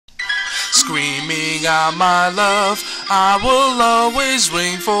Screaming out my love, I will always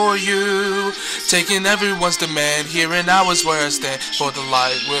ring for you. Taking everyone's demand, here and now is where I stand. For the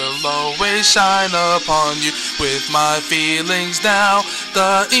light will always shine upon you. With my feelings now,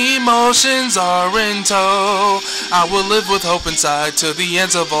 the emotions are in tow. I will live with hope inside till the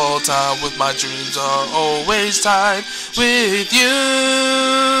ends of all time. With my dreams are always tied with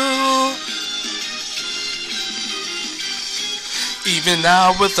you. Even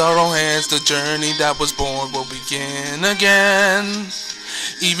now with our own hands, the journey that was born will begin again.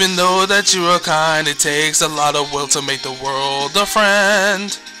 Even though that you are kind, it takes a lot of will to make the world a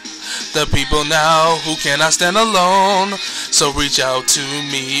friend. The people now who cannot stand alone, so reach out to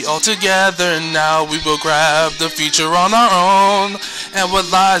me all together. Now we will grab the future on our own, and what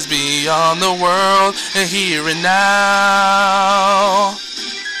lies beyond the world, and here and now.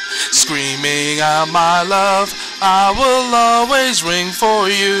 Screaming out my love, I will always ring for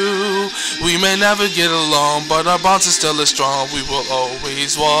you. We may never get along, but our bonds are still as strong. We will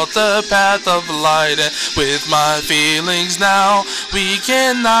always walk the path of light, and with my feelings now, we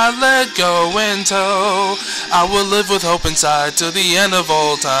cannot let go in tow. I will live with hope inside till the end of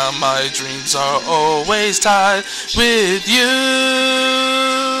all time. My dreams are always tied with you.